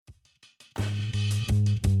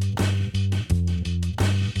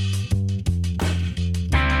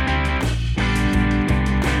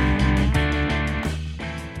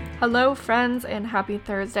Hello, friends, and happy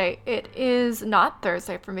Thursday. It is not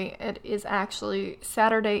Thursday for me. It is actually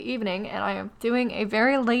Saturday evening, and I am doing a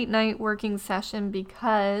very late night working session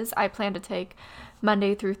because I plan to take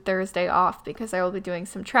Monday through Thursday off because I will be doing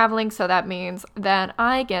some traveling. So that means that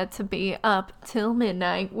I get to be up till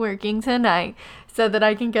midnight working tonight so that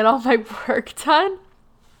I can get all my work done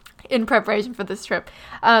in preparation for this trip.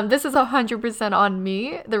 This is 100% on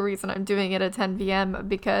me. The reason I'm doing it at 10 p.m.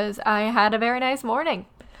 because I had a very nice morning.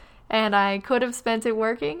 And I could have spent it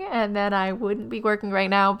working, and then I wouldn't be working right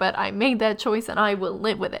now, but I made that choice, and I will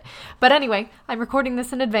live with it. But anyway, I'm recording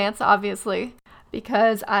this in advance, obviously,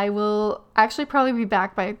 because I will actually probably be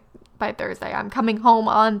back by Thursday. I'm coming home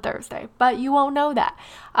on Thursday, but you won't know that.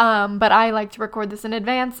 But I like to record this in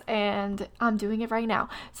advance, and I'm doing it right now.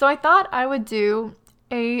 So I thought I would do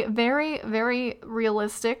a very, very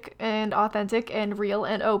realistic and authentic and real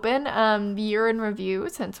and open year in review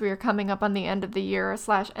since we are coming up on the end of the year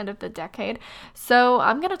 / end of the decade. So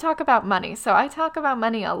I'm going to talk about money. So I talk about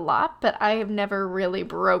money a lot, but I have never really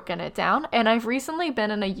broken it down. And I've recently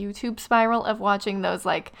been in a YouTube spiral of watching those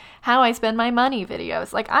like how I spend my money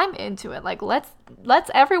videos. Like I'm into it. Like let's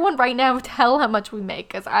everyone right now tell how much we make,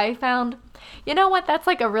 because I found, you know what, that's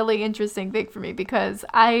like a really interesting thing for me because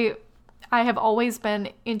I have always been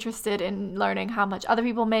interested in learning how much other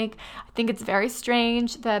people make. I think it's very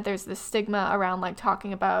strange that there's this stigma around like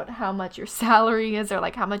talking about how much your salary is or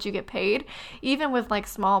like how much you get paid. Even with like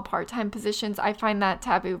small part-time positions, I find that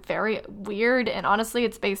taboo very weird. And honestly,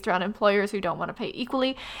 it's based around employers who don't want to pay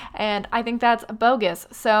equally. And I think that's bogus.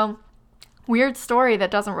 So weird story that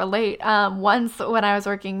doesn't relate. Once when I was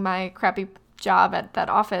working my crappy job at that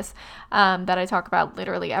office that I talk about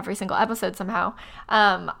literally every single episode somehow.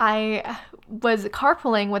 I was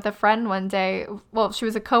carpooling with a friend one day. Well, she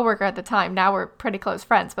was a coworker at the time. Now we're pretty close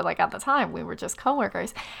friends, but like at the time we were just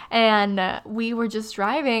coworkers. And we were just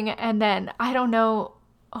driving, and then I don't know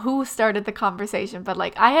who started the conversation, but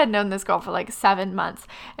like I had known this girl for like 7 months,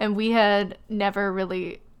 and we had never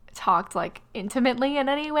really talked like intimately in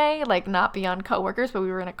any way, like not beyond coworkers, but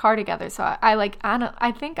we were in a car together. So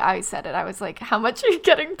I think I said it. I was like, how much are you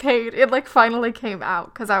getting paid? It like finally came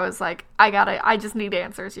out because I was like, I just need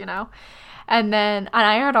answers, you know? And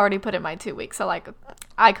I had already put in my 2 weeks. So like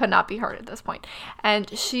I could not be hurt at this point. And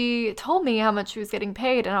she told me how much she was getting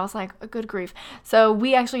paid. And I was like, good grief. So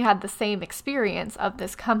we actually had the same experience of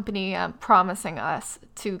this company promising us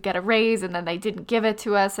to get a raise, and then they didn't give it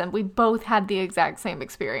to us. And we both had the exact same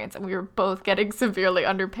experience, and we were both getting severely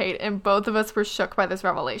underpaid. And both of us were shook by this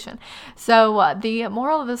revelation. So the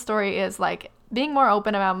moral of the story is like, being more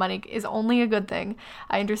open about money is only a good thing.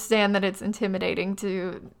 I understand that it's intimidating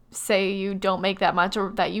to say you don't make that much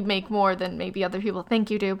or that you make more than maybe other people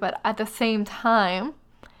think you do, but at the same time,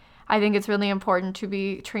 I think it's really important to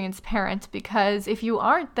be transparent, because if you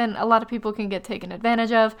aren't, then a lot of people can get taken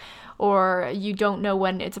advantage of, or you don't know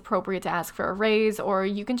when it's appropriate to ask for a raise, or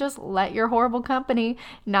you can just let your horrible company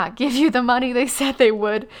not give you the money they said they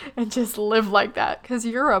would and just live like that because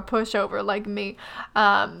you're a pushover like me.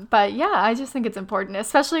 But yeah, I just think it's important,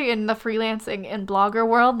 especially in the freelancing and blogger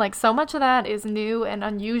world. Like so much of that is new and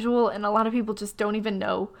unusual, and a lot of people just don't even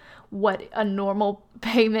know what a normal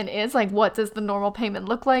payment is. Like, what does the normal payment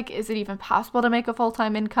look like? Is it even possible to make a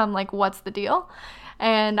full-time income? Like, what's the deal?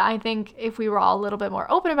 And I think if we were all a little bit more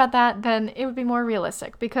open about that, then it would be more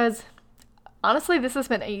realistic, because honestly, this has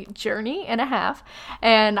been a journey and a half,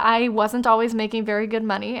 and I wasn't always making very good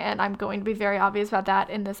money, and I'm going to be very obvious about that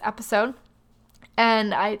in this episode.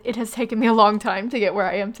 And it has taken me a long time to get where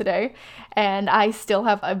I am today, and I still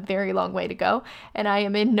have a very long way to go, and I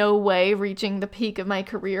am in no way reaching the peak of my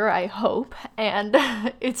career, I hope, and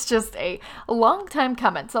it's just a long time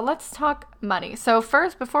coming. So let's talk money. So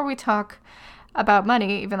first, before we talk about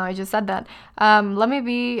money, even though I just said that, let me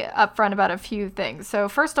be upfront about a few things. So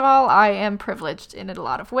first of all, I am privileged in a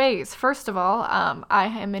lot of ways. First of all, I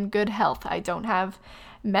am in good health. I don't have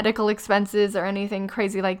medical expenses or anything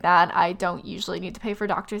crazy like that. I don't usually need to pay for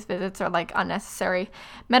doctor's visits or like unnecessary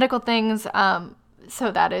medical things.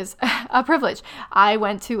 So that is a privilege. I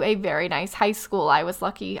went to a very nice high school. I was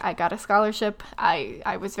lucky. I got a scholarship.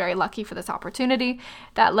 I was very lucky for this opportunity.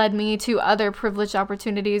 That led me to other privileged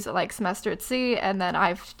opportunities like semester at sea. And then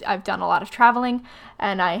I've done a lot of traveling,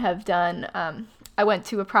 and I have done, I went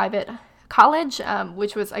to a private college,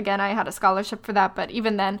 which was, again, I had a scholarship for that. But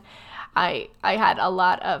even then, I had a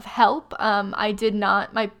lot of help.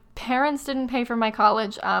 My parents didn't pay for my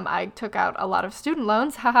college. I took out a lot of student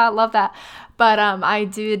loans. Haha, love that. But I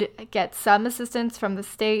did get some assistance from the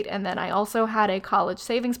state, and then I also had a college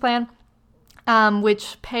savings plan.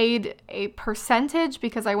 which paid a percentage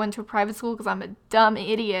because I went to a private school because I'm a dumb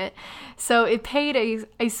idiot. So it paid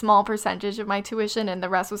a small percentage of my tuition, and the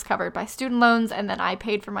rest was covered by student loans. And then I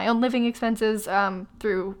paid for my own living expenses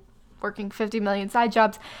through working 50 million side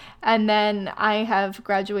jobs. And then I have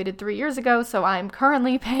graduated 3 years ago, so I'm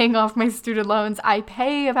currently paying off my student loans. I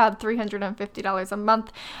pay about $350 a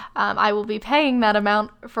month. I will be paying that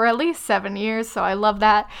amount for at least 7 years, so I love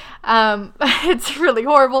that. It's really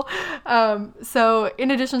horrible. So in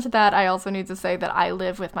addition to that, I also need to say that I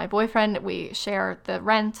live with my boyfriend. We share the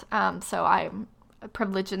rent, so I'm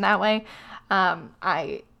privileged in that way.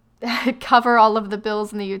 I cover all of the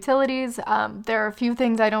bills and the utilities. There are a few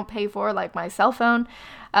things I don't pay for, like my cell phone,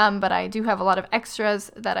 but I do have a lot of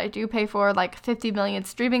extras that I do pay for, like 50 million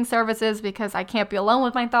streaming services because I can't be alone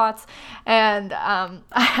with my thoughts, and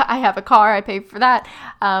I have a car, I pay for that,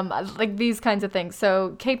 like these kinds of things.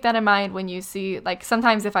 So keep that in mind when you see, like,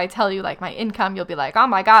 sometimes if I tell you like my income, you'll be like, oh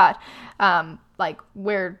my god, like,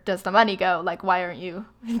 where does the money go? Like, why aren't you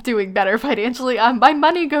doing better financially? My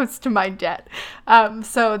money goes to my debt.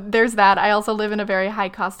 So there's that. I also live in a very high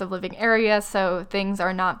cost of living area, so things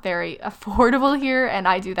are not very affordable here, and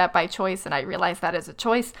I do that by choice, and I realize that is a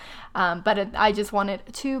choice. I just wanted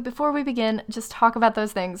to, before we begin, just talk about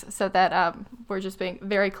those things so that we're just being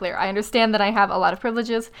very clear. I understand that I have a lot of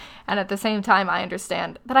privileges, and at the same time, I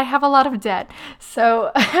understand that I have a lot of debt.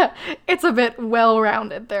 So it's a bit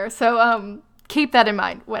well-rounded there. So, keep that in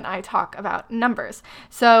mind when I talk about numbers.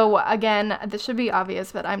 So again, this should be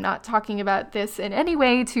obvious, but I'm not talking about this in any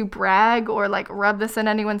way to brag or like rub this in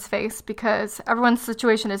anyone's face because everyone's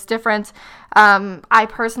situation is different. I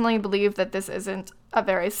personally believe that this isn't a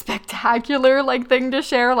very spectacular like thing to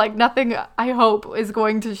share. Like nothing, I hope, is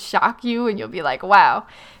going to shock you and you'll be like, wow,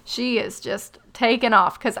 she is just taken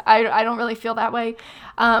off, because I don't really feel that way.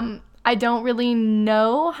 I don't really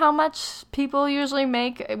know how much people usually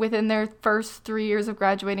make within their first 3 years of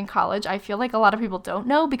graduating college. I feel like a lot of people don't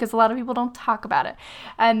know because a lot of people don't talk about it.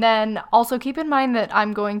 And then also keep in mind that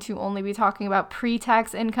I'm going to only be talking about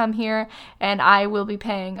pre-tax income here, and I will be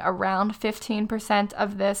paying around 15%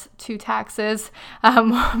 of this to taxes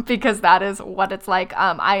because that is what it's like.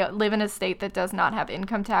 I live in a state that does not have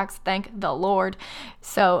income tax, thank the Lord.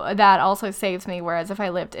 So that also saves me, whereas if I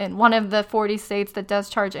lived in one of the 40 states that does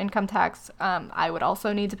charge income tax, I would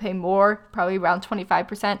also need to pay more, probably around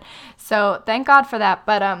 25%. So thank God for that.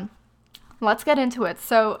 But let's get into it.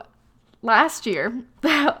 So last year,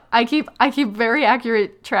 I keep very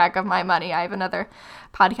accurate track of my money. I have another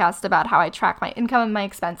podcast about how I track my income and my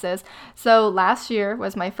expenses. So last year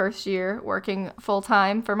was my first year working full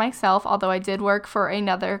time for myself, although I did work for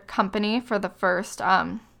another company for the first,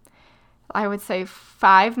 I would say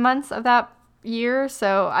 5 months of that year.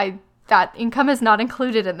 So that income is not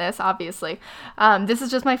included in this, obviously. This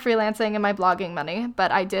is just my freelancing and my blogging money,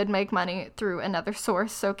 but I did make money through another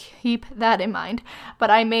source, so keep that in mind.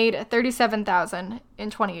 But I made $37,000 in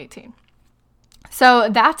 2018. So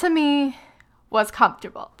that to me was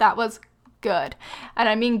comfortable. That was good. And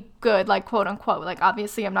I mean good, like quote unquote. Like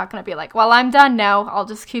obviously I'm not going to be like, well, I'm done now, I'll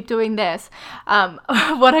just keep doing this.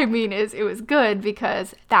 What I mean is it was good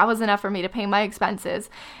because that was enough for me to pay my expenses,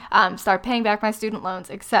 start paying back my student loans,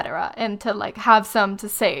 etc. And to like have some to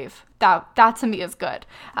save. That to me is good.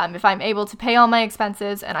 If I'm able to pay all my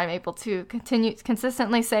expenses and I'm able to continue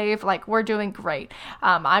consistently save, like we're doing great.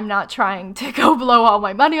 I'm not trying to go blow all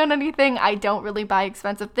my money on anything. I don't really buy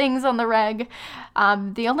expensive things on the reg.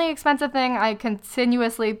 The only expensive thing I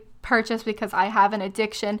continuously purchase because I have an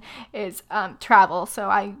addiction is travel. So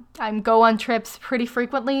I go on trips pretty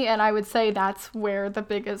frequently, and I would say that's where the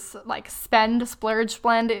biggest like splurge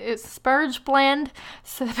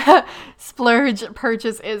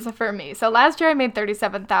purchase is for me. So last year I made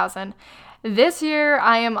 $37,000. This year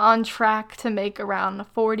I am on track to make around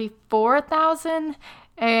 $44,000.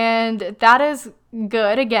 And that is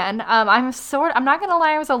good. Again, I'm not going to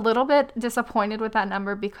lie, I was a little bit disappointed with that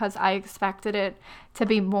number because I expected it to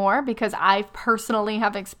be more, because I personally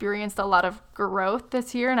have experienced a lot of growth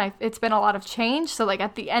this year, and it's been a lot of change. So like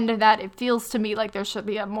at the end of that, it feels to me like there should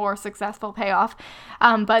be a more successful payoff.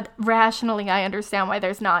 But rationally, I understand why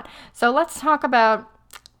there's not. So let's talk about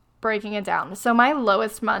breaking it down. So my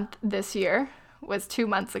lowest month this year was 2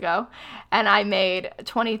 months ago, and I made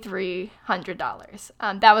 $2,300.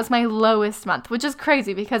 That was my lowest month, which is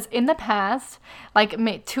crazy because in the past, like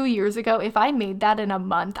 2 years ago, if I made that in a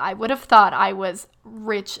month, I would have thought I was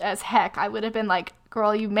rich as heck. I would have been like,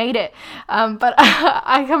 girl, you made it. But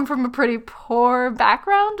I come from a pretty poor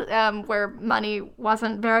background where money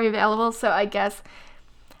wasn't very available. So I guess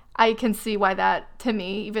I can see why that, to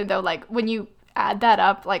me, even though like when you add that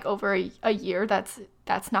up like over a year, that's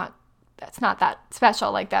not that's not that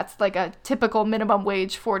special. Like, that's like a typical minimum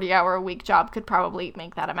wage 40-hour-a-week job could probably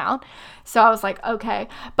make that amount. So I was like, okay.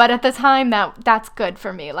 But at the time, that's good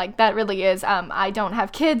for me. Like, that really is. I don't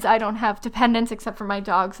have kids. I don't have dependents except for my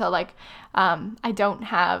dog. So, like, I don't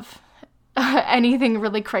have anything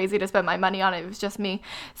really crazy to spend my money on. It was just me.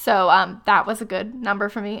 So that was a good number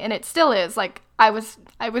for me, and it still is. Like, I was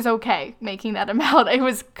okay making that amount. It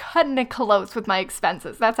was cutting it close with my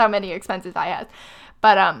expenses. That's how many expenses I had.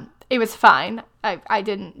 But it was fine. I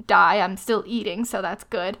didn't die. I'm still eating, so that's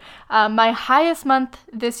good. My highest month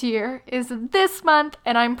this year is this month,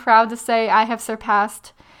 and I'm proud to say I have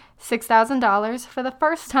surpassed $6,000 for the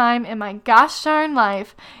first time in my gosh darn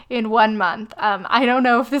life in 1 month. I don't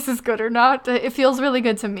know if this is good or not. It feels really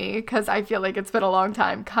good to me because I feel like it's been a long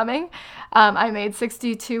time coming. I made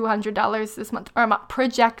 $6,200 this month, or I'm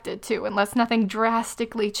projected to, unless nothing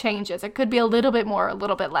drastically changes. It could be a little bit more, a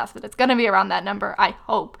little bit less, but it's going to be around that number, I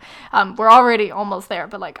hope. We're already almost there,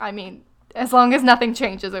 but like, I mean, as long as nothing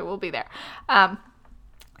changes, it will be there.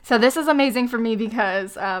 So this is amazing for me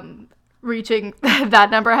because reaching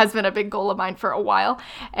that number has been a big goal of mine for a while,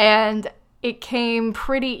 and it came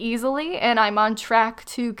pretty easily, and I'm on track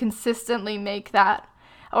to consistently make that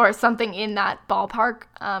or something in that ballpark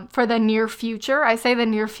for the near future. I say the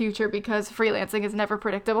near future because freelancing is never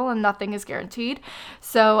predictable and nothing is guaranteed.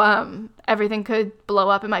 So everything could blow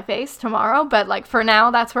up in my face tomorrow, but like for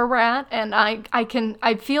now, that's where we're at, and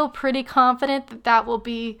I feel pretty confident that will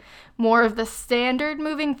be more of the standard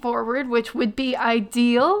moving forward, which would be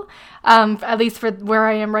ideal, at least for where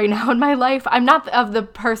I am right now in my life. I'm not of the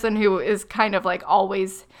person who is kind of like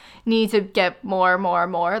always need to get more.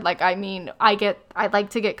 Like, I mean, I like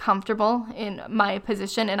to get comfortable in my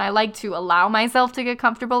position, and I like to allow myself to get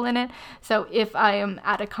comfortable in it. So if I am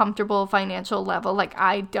at a comfortable financial level, like,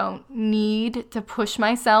 I don't need to push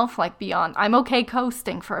myself like beyond. I'm okay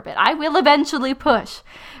coasting for a bit. I will eventually push,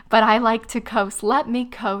 but I like to coast. Let me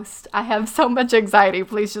coast. I have so much anxiety.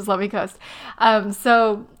 Please just let me coast.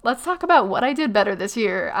 So let's talk about what I did better this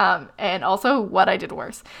year, and also what I did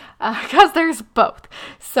worse, because there's both.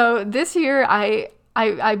 So this year,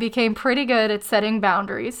 I became pretty good at setting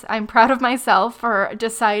boundaries. I'm proud of myself for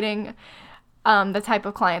deciding the type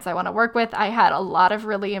of clients I want to work with. I had a lot of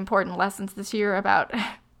really important lessons this year about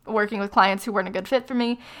working with clients who weren't a good fit for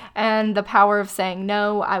me, and the power of saying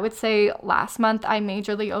no. I would say last month I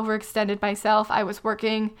majorly overextended myself. I was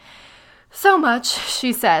working so much,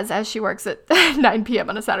 she says, as she works at 9 p.m.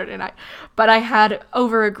 on a Saturday night. But I had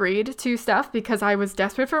over-agreed to stuff because I was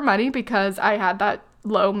desperate for money, because I had that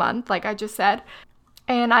low month, like I just said.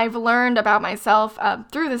 And I've learned about myself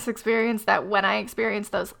through this experience that when I experience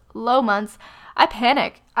those low months, I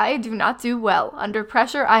panic. I do not do well under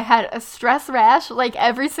pressure. I had a stress rash like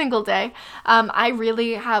every single day. I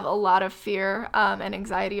really have a lot of fear and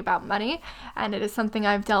anxiety about money, and it is something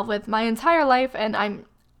I've dealt with my entire life, and I'm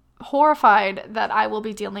horrified that I will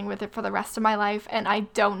be dealing with it for the rest of my life, and I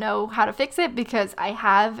don't know how to fix it because I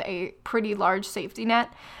have a pretty large safety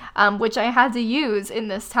net, which I had to use in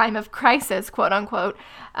this time of crisis, quote unquote,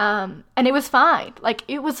 and it was fine. Like,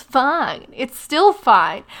 it was fine. It's still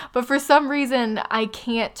fine, but for some reason, I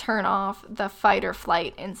can't turn off the fight or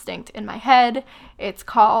flight instinct in my head. It's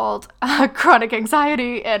called chronic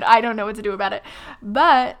anxiety, and I don't know what to do about it,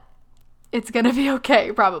 but it's going to be okay,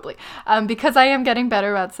 probably. Because I am getting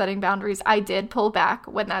better about setting boundaries, I did pull back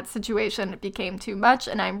when that situation became too much,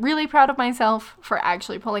 and I'm really proud of myself for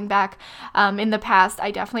actually pulling back. In the past,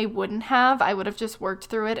 I definitely wouldn't have. I would have just worked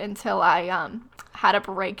through it until I had a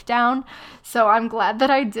breakdown. So I'm glad that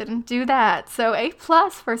I didn't do that. So A+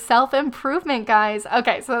 for self-improvement, guys.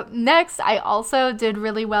 Okay, so next, I also did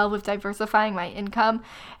really well with diversifying my income.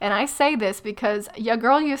 And I say this because your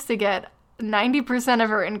girl used to get 90% of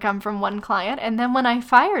her income from one client, and then when I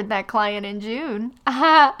fired that client in June,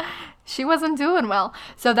 she wasn't doing well.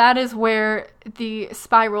 So that is where the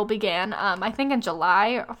spiral began. I think in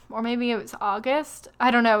July, or maybe it was August.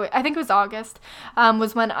 I don't know. I think it was August,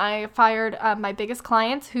 was when I fired my biggest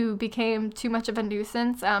clients, who became too much of a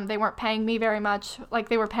nuisance. They weren't paying me very much. Like,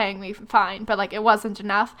 they were paying me fine, but like, it wasn't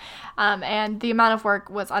enough. And the amount of work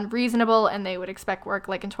was unreasonable, and they would expect work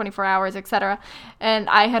like in 24 hours, etc. And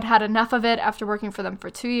I had had enough of it after working for them for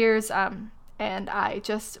 2 years. And I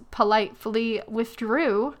just politely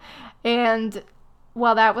withdrew. And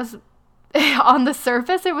while that was on the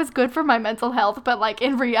surface, it was good for my mental health, but like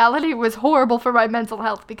in reality, it was horrible for my mental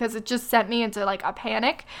health because it just sent me into like a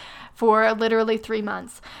panic for literally 3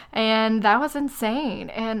 months. And that was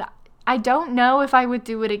insane. And I don't know if I would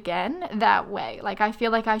do it again that way. Like, I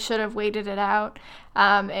feel like I should have waited it out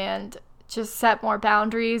and just set more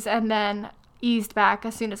boundaries. And then eased back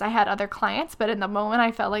as soon as I had other clients, but in the moment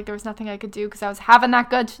I felt like there was nothing I could do because I was having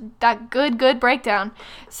that good breakdown.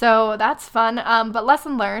 So that's fun, but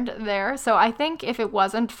lesson learned there. So I think if it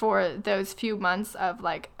wasn't for those few months of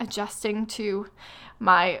like adjusting to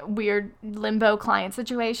my weird limbo client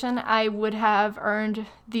situation, I would have earned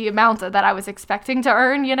the amount that I was expecting to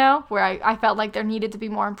earn, where I felt like there needed to be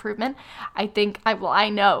more improvement. I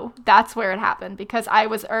know that's where it happened, because I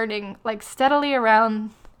was earning like steadily around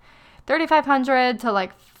 $3,500 to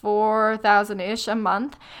like $4,000-ish a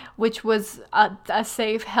month, which was a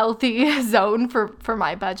safe, healthy zone for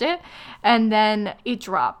my budget. And then it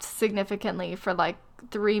dropped significantly for like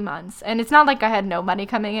 3 months. And it's not like I had no money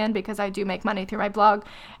coming in, because I do make money through my blog,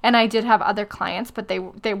 and I did have other clients, but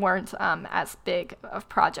they weren't as big of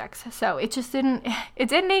projects. So it just didn't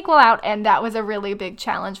equal out, and that was a really big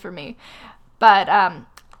challenge for me. But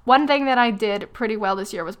one thing that I did pretty well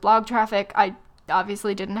this year was blog traffic. I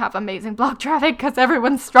obviously didn't have amazing blog traffic because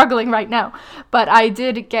everyone's struggling right now, but I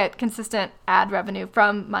did get consistent ad revenue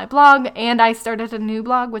from my blog, and I started a new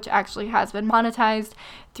blog which actually has been monetized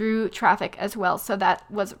through traffic as well. So that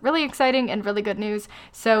was really exciting and really good news.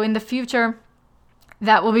 So in the future,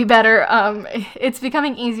 that will be better. It's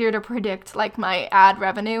becoming easier to predict like my ad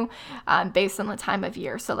revenue based on the time of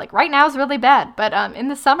year. So like right now is really bad, but in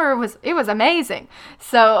the summer it was amazing.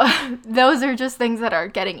 So those are just things that are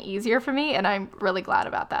getting easier for me, and I'm really glad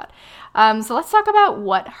about that. So let's talk about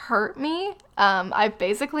what hurt me. I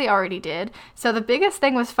basically already did. So the biggest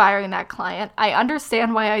thing was firing that client. I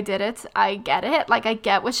understand why I did it. I get it. Like I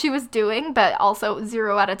get what she was doing, but also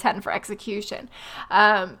 0 out of 10 for execution.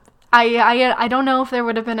 I don't know if there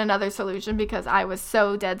would have been another solution, because I was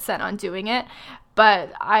so dead set on doing it,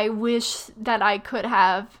 but I wish that I could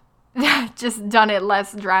have just done it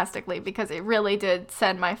less drastically, because it really did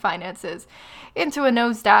send my finances into a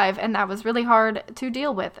nosedive, and that was really hard to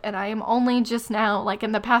deal with. And I am only just now, like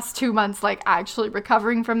in the past 2 months, like actually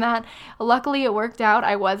recovering from that. Luckily it worked out.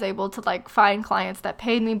 I was able to like find clients that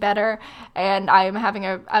paid me better, and I'm having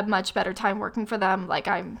a much better time working for them. Like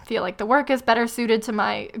I feel like the work is better suited to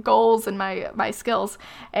my goals and my skills,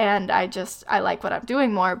 and I like what I'm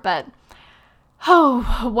doing more. But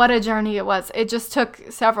oh, what a journey it was. It just took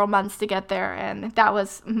several months to get there, and that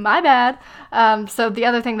was my bad. So the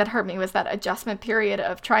other thing that hurt me was that adjustment period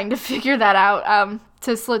of trying to figure that out.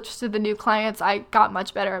 To switch to the new clients, I got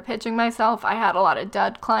much better at pitching myself. I had a lot of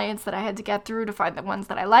dud clients that I had to get through to find the ones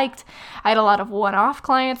that I liked. I had a lot of one-off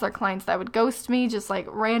clients, or clients that would ghost me just like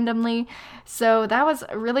randomly. So that was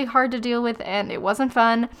really hard to deal with, and it wasn't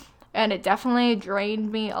fun. And it definitely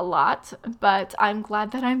drained me a lot, but I'm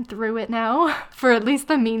glad that I'm through it now, for at least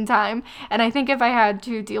the meantime. And I think if I had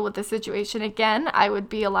to deal with the situation again, I would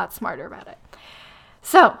be a lot smarter about it.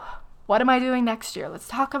 So, what am I doing next year? Let's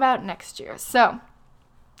talk about next year. So,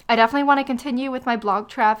 I definitely want to continue with my blog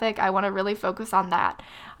traffic. I want to really focus on that,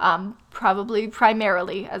 probably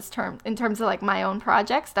primarily in terms of like my own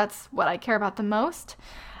projects. That's what I care about the most.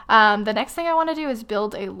 The next thing I want to do is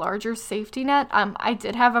build a larger safety net. I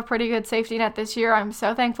did have a pretty good safety net this year. I'm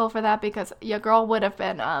so thankful for that, because your girl would have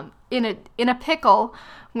been in a pickle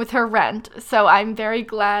with her rent. So I'm very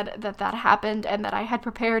glad that happened, and that I had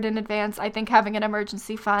prepared in advance. I think having an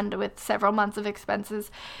emergency fund with several months of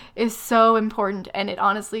expenses is so important, and it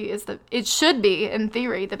honestly it should be, in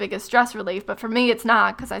theory, the biggest stress relief. But for me, it's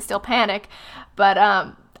not, because I still panic. But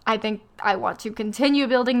I think I want to continue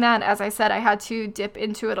building that. As I said, I had to dip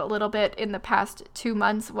into it a little bit in the past 2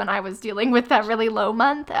 months when I was dealing with that really low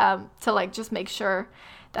month, to like just make sure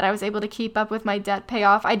that I was able to keep up with my debt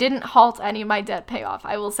payoff. I didn't halt any of my debt payoff.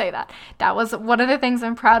 I will say that. That was one of the things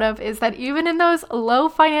I'm proud of, is that even in those low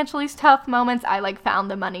financially tough moments, I like found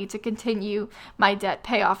the money to continue my debt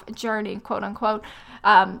payoff journey, quote unquote,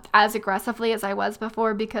 as aggressively as I was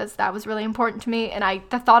before, because that was really important to me. And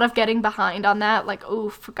the thought of getting behind on that, like,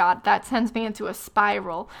 oof, God, that sends me into a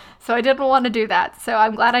spiral. So I didn't want to do that. So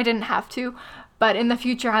I'm glad I didn't have to. But in the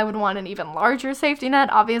future, I would want an even larger safety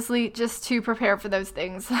net, obviously, just to prepare for those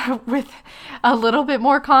things with a little bit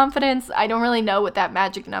more confidence. I don't really know what that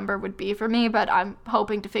magic number would be for me, but I'm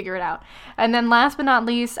hoping to figure it out. And then last but not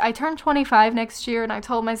least, I turn 25 next year, and I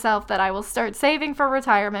told myself that I will start saving for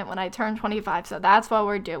retirement when I turn 25. So that's what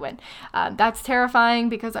we're doing. That's terrifying,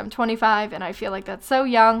 because I'm 25 and I feel like that's so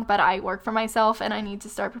young, but I work for myself and I need to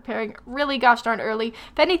start preparing really gosh darn early.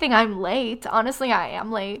 If anything, I'm late. Honestly, I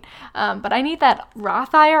am late. But I need that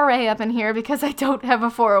Roth IRA up in here, because I don't have a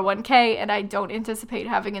 401k and I don't anticipate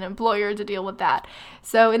having an employer to deal with that.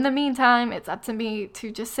 So in the meantime, it's up to me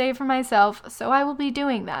to just save for myself. So I will be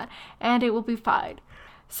doing that, and it will be fine.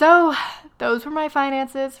 So those were my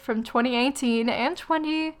finances from 2018 and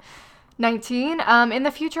 2019. 19. In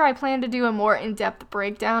the future, I plan to do a more in-depth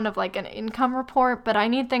breakdown of like an income report, but I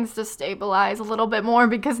need things to stabilize a little bit more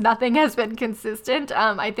because nothing has been consistent.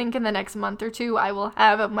 I think in the next month or two, I will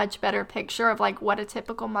have a much better picture of like what a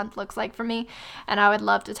typical month looks like for me, and I would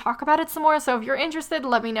love to talk about it some more. So if you're interested,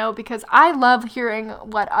 let me know, because I love hearing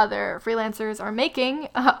what other freelancers are making,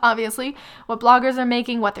 obviously, what bloggers are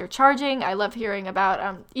making, what they're charging. I love hearing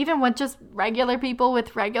about even what just regular people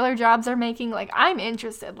with regular jobs are making. Like, I'm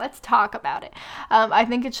interested. Let's talk about it. I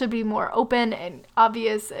think it should be more open and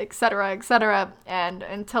obvious, etc., etc. And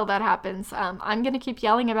until that happens, I'm going to keep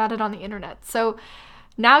yelling about it on the internet. So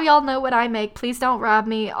now y'all know what I make. Please don't rob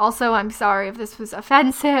me. Also, I'm sorry if this was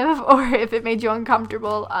offensive or if it made you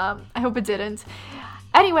uncomfortable. I hope it didn't.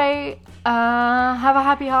 Anyway, have a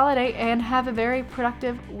happy holiday and have a very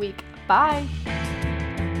productive week. Bye.